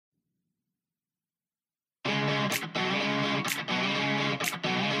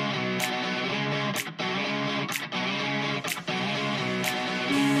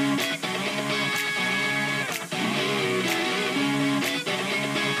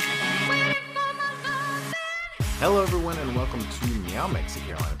Hello, everyone, and welcome to Meow Mix, a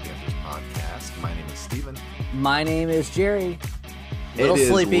Carolina Panthers podcast. My name is Steven. My name is Jerry. It is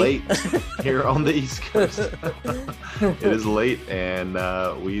sleepy. late here on the East Coast. It is late, and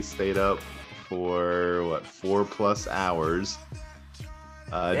we stayed up for, 4+ hours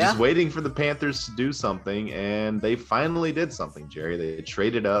just waiting for the Panthers to do something, and they finally did something, Jerry. They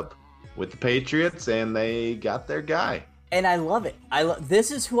traded up with the Patriots, and they got their guy. And I love it.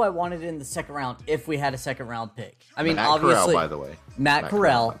 This is who I wanted in the second round if we had a second round pick. I mean, Matt obviously, Corral, by the way. Matt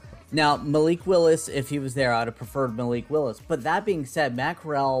Corral. Now, Malik Willis, if he was there, I would have preferred Malik Willis. But that being said, Matt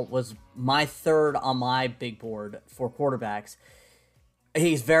Corral was my third on my big board for quarterbacks.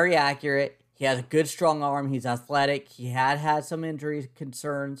 He's very accurate. He has a good, strong arm. He's athletic. He had some injury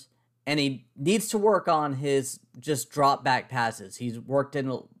concerns. And he needs to work on his just drop back passes. He's worked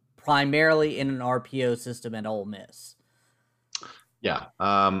primarily in an RPO system at Ole Miss. Yeah.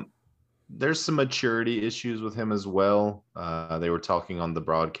 There's some maturity issues with him as well. They were talking on the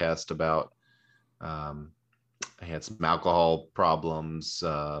broadcast about he had some alcohol problems,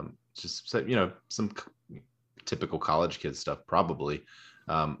 just some typical college kid stuff, probably.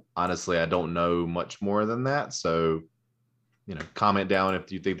 Honestly, I don't know much more than that. So, comment down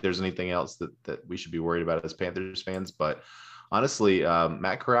if you think there's anything else that we should be worried about as Panthers fans. But honestly,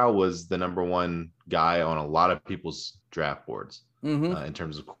 Matt Corral was the number one guy on a lot of people's draft boards. In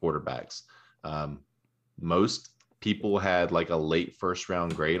terms of quarterbacks. Most people had like a late first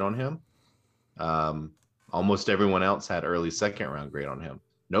round grade on him. Almost everyone else had early second round grade on him.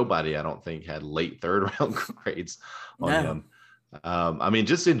 Nobody, I don't think, had late third round grades on him. I mean,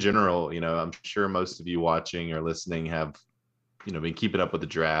 just in general, I'm sure most of you watching or listening have, been keeping up with the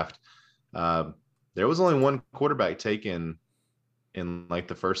draft. There was only one quarterback taken in like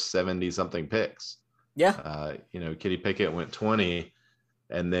the first 70 something picks. Yeah. Kenny Pickett went 20,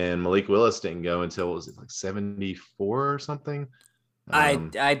 and then Malik Willis didn't go until, was it like 74 or something?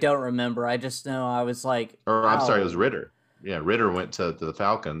 I don't remember. I just know I was like, or I'm sorry, it was Ritter. Yeah, Ritter went to the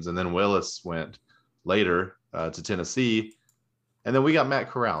Falcons, and then Willis went later to Tennessee, and then we got Matt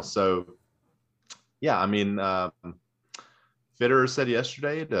Corral. So, yeah, I mean, Fitterer said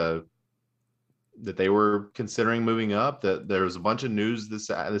yesterday that they were considering moving up, that there was a bunch of news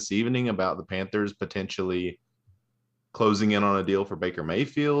this evening about the Panthers potentially closing in on a deal for Baker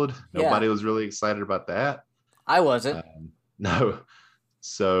Mayfield. Nobody was really excited about that. I wasn't. No.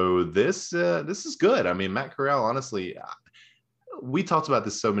 So this is good. I mean, Matt Corral, honestly, we talked about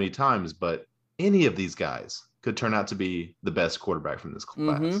this so many times, but any of these guys could turn out to be the best quarterback from this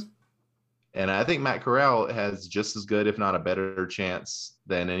class. And I think Matt Corral has just as good, if not a better chance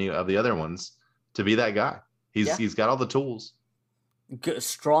than any of the other ones to be that guy. He's got all the tools. Good,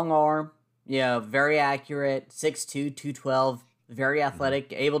 strong arm, very accurate, 6'2", 212, very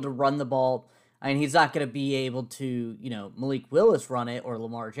athletic, able to run the ball. I mean, he's not going to be able to, Malik Willis run it or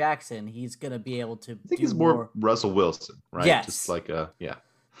Lamar Jackson. He's going to be able to I think he's more Russell Wilson, right? Yes. Just like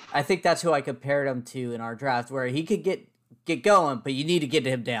I think that's who I compared him to in our draft, where he could get going, but you need to get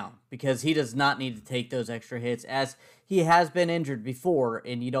him down because he does not need to take those extra hits, as he has been injured before,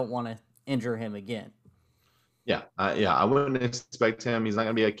 and you don't want to injure him again. I wouldn't expect him. He's not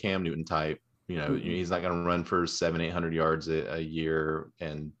going to be a Cam Newton type. He's not going to run for 700-800 yards a year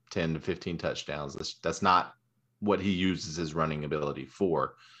and 10 to 15 touchdowns. That's not what he uses his running ability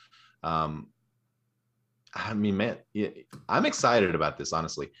for. I mean, man, I'm excited about this,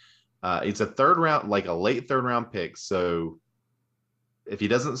 honestly. It's a third round, like a late third round pick. So if he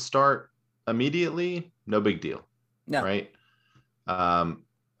doesn't start immediately, no big deal. No. Right.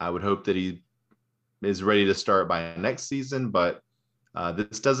 I would hope that he is ready to start by next season, but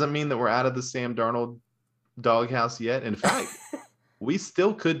this doesn't mean that we're out of the Sam Darnold doghouse yet. In fact, we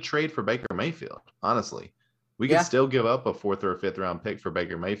still could trade for Baker Mayfield. Honestly, we could still give up a 4th or a 5th round pick for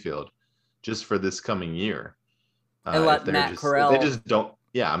Baker Mayfield just for this coming year. And let Matt Corral. If they just don't.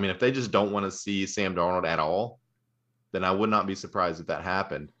 Yeah, I mean, if they just don't want to see Sam Darnold at all, then I would not be surprised if that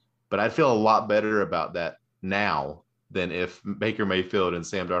happened. But I'd feel a lot better about that now than if Baker Mayfield and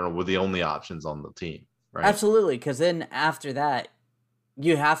Sam Darnold were the only options on the team, right? Absolutely, because then after that,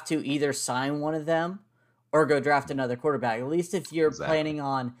 you have to either sign one of them or go draft another quarterback. At least if you're planning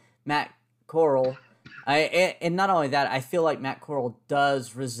on Matt Corral. And not only that, I feel like Matt Corral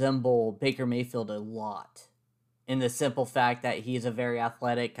does resemble Baker Mayfield a lot in the simple fact that he's a very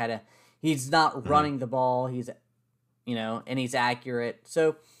athletic kind of, he's not running the ball, he's, and he's accurate.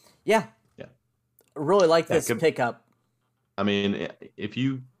 So, yeah. Really like this pickup. I mean, if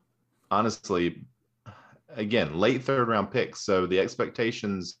you honestly, again, late third round picks, so the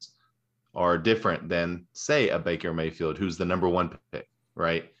expectations are different than, say, a Baker Mayfield, who's the number one pick,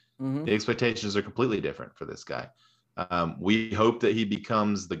 right? Mm-hmm. The expectations are completely different for this guy. We hope that he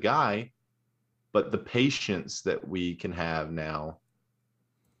becomes the guy, but the patience that we can have now,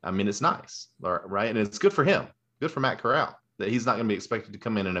 I mean, it's nice, right? And it's good for him, good for Matt Corral, that he's not going to be expected to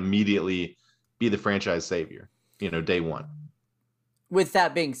come in and immediately be the franchise savior, day one. With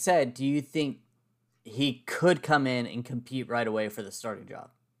that being said, do you think he could come in and compete right away for the starting job?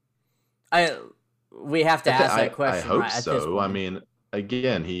 We have to ask that question. I hope right, so. at this point. I mean,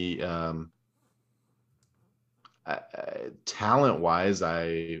 again, he talent wise,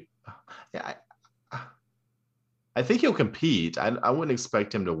 I think he'll compete. I wouldn't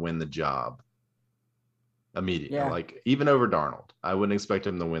expect him to win the job immediately. Yeah. Like even over Darnold, I wouldn't expect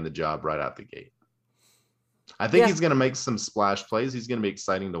him to win the job right out the gate. I think he's going to make some splash plays. He's going to be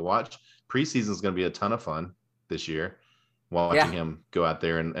exciting to watch. Preseason is going to be a ton of fun this year, watching him go out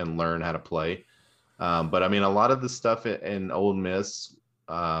there and learn how to play. But I mean, a lot of the stuff in Ole Miss,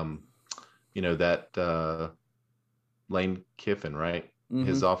 that Lane Kiffin, right? Mm-hmm.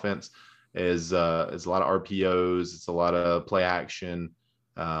 His offense is a lot of RPOs. It's a lot of play action.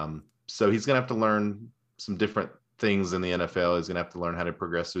 So he's going to have to learn some different things in the NFL. He's going to have to learn how to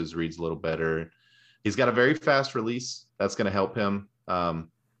progress through his reads a little better. He's got a very fast release. That's going to help him.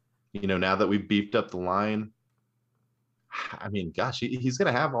 Now that we've beefed up the line, I mean, gosh, he's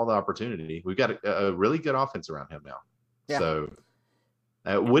going to have all the opportunity. We've got a really good offense around him now. Yeah. So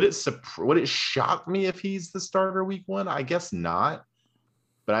would it shock me if he's the starter week one? I guess not,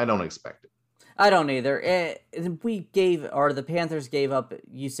 but I don't expect it. I don't either. The Panthers gave up,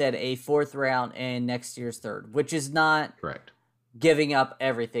 you said, a 4th round and next year's 3rd, which is not correct. Giving up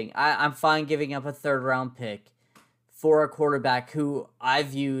everything. I'm fine giving up a 3rd round pick for a quarterback who I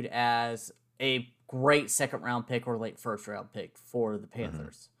viewed as a great 2nd round pick or late 1st round pick for the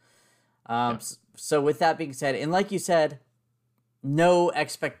Panthers. Mm-hmm. So with that being said, and like you said, no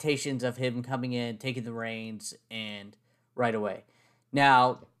expectations of him coming in, taking the reins, and right away.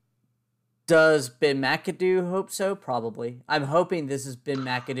 Now, does Ben McAdoo hope so? Probably. I'm hoping this is Ben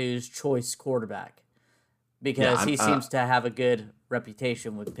McAdoo's choice quarterback because he seems to have a good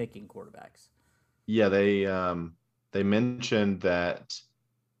reputation with picking quarterbacks. Yeah, they mentioned that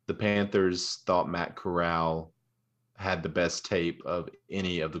the Panthers thought Matt Corral had the best tape of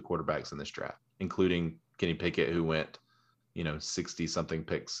any of the quarterbacks in this draft, including Kenny Pickett, who went 60-something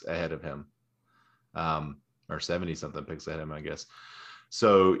picks ahead of him, or 70-something picks ahead of him, I guess.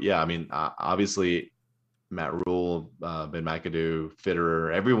 So, yeah, I mean, obviously, Matt Rule, Ben McAdoo,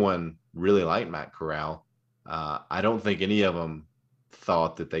 Fitterer, everyone really liked Matt Corral. I don't think any of them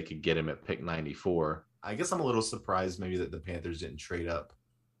thought that they could get him at pick 94. I guess I'm a little surprised maybe that the Panthers didn't trade up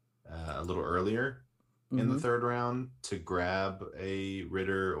a little earlier in the 3rd round to grab a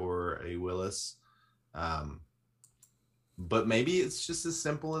Ritter or a Willis. But maybe it's just as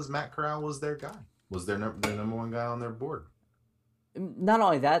simple as Matt Corral was their guy, was their number one guy on their board. Not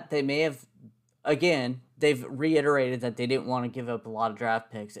only that, they may have, again, they've reiterated that they didn't want to give up a lot of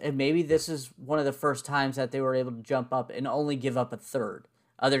draft picks. And maybe this is one of the first times that they were able to jump up and only give up a 3rd.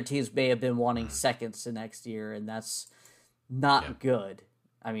 Other teams may have been wanting 2nds to next year, and that's not good.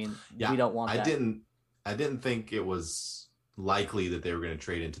 I mean, we don't want that. I didn't think it was likely that they were going to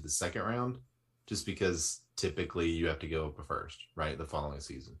trade into the 2nd round, just because typically you have to go up a 1st, right, the following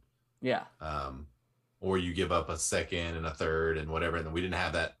season. Yeah. Or you give up a 2nd and a 3rd and whatever, and we didn't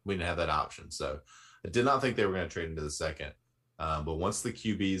have that. We didn't have that option, so I did not think they were going to trade into the 2nd. But once the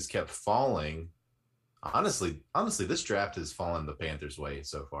QBs kept falling, honestly, this draft has fallen the Panthers' way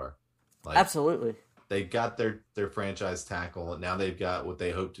so far. Absolutely. They got their franchise tackle, and now they've got what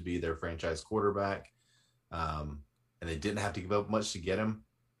they hope to be their franchise quarterback. And they didn't have to give up much to get him.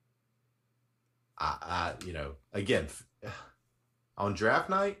 Again, on draft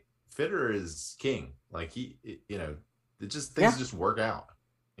night, Fitterer is king. Like things just work out.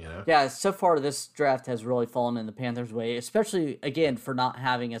 Yeah, so far this draft has really fallen in the Panthers' way, especially again for not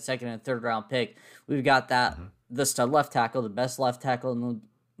having a 2nd and 3rd round pick. We've got that the stud left tackle, the best left tackle in the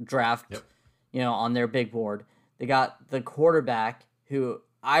draft. Yep. On their big board. They got the quarterback who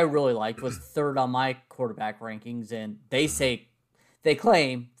I really liked, was 3rd on my quarterback rankings, and they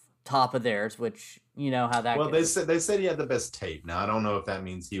claim top of theirs, which how that goes. They said he had the best tape. Now I don't know if that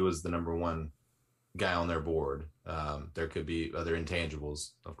means he was the number one guy on their board. There could be other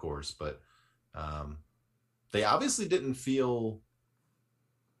intangibles, of course, but they obviously didn't feel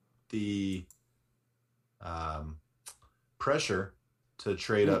the pressure to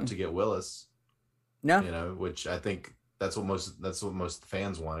trade up to get Willis. No, which I think that's what most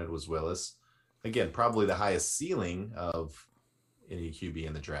fans wanted was Willis. Again, probably the highest ceiling of any QB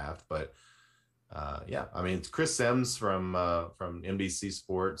in the draft, but Yeah, I mean, it's Chris Sims from NBC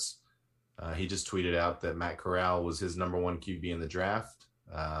Sports. He just tweeted out that Matt Corral was his number one QB in the draft.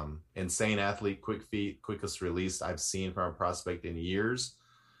 Insane athlete, quick feet, quickest release I've seen from a prospect in years.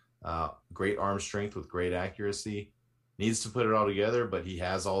 Great arm strength with great accuracy. Needs to put it all together, but he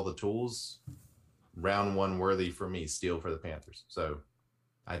has all the tools. Round one worthy for me, steal for the Panthers. So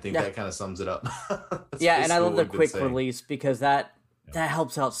I think that kind of sums it up. Yeah, and I love the quick release because that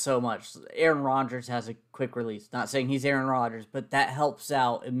helps out so much. Aaron Rodgers has a quick release. Not saying he's Aaron Rodgers, but that helps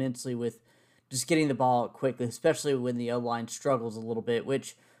out immensely with just getting the ball out quickly, especially when the O-line struggles a little bit,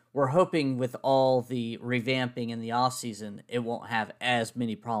 which we're hoping with all the revamping in the offseason, it won't have as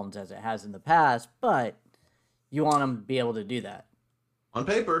many problems as it has in the past, but you want them to be able to do that. On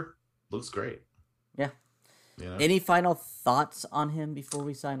paper, looks great. Yeah. You know? Any final thoughts on him before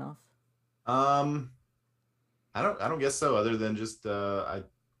we sign off? I don't guess so, other than just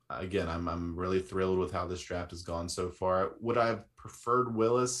I'm really thrilled with how this draft has gone so far. Would I have preferred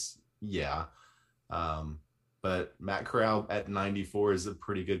Willis? Yeah. But Matt Corral at 94 is a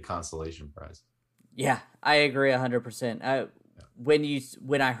pretty good consolation prize. Yeah, I agree 100%.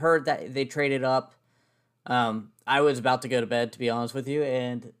 When I heard that they traded up, I was about to go to bed, to be honest with you,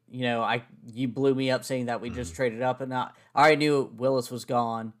 and you blew me up saying that we just traded up, and I already knew Willis was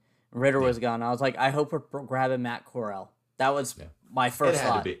gone, Ritter was gone. I was like, I hope we're grabbing Matt Corral. That was my first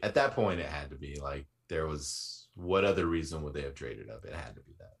thought. To be. At that point, it had to be. Like, there was, what other reason would they have traded up? It had to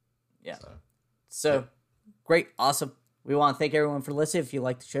be that. Yeah. So great. Awesome. We want to thank everyone for listening. If you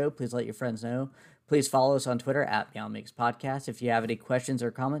like the show, please let your friends know. Please follow us on Twitter at MeowMixPodcast. If you have any questions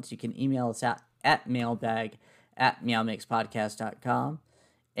or comments, you can email us at mailbag@meowmixpodcast.com.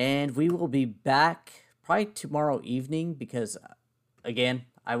 And we will be back probably tomorrow evening because, again,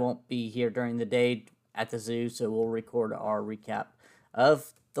 I won't be here during the day at the zoo, so we'll record our recap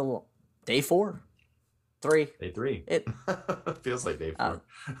of the day 4. 3. Day 3. It feels like day 4.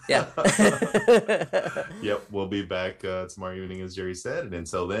 Yeah. Yep, we'll be back tomorrow evening, as Jerry said. And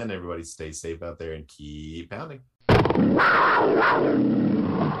until then, everybody stay safe out there and keep pounding.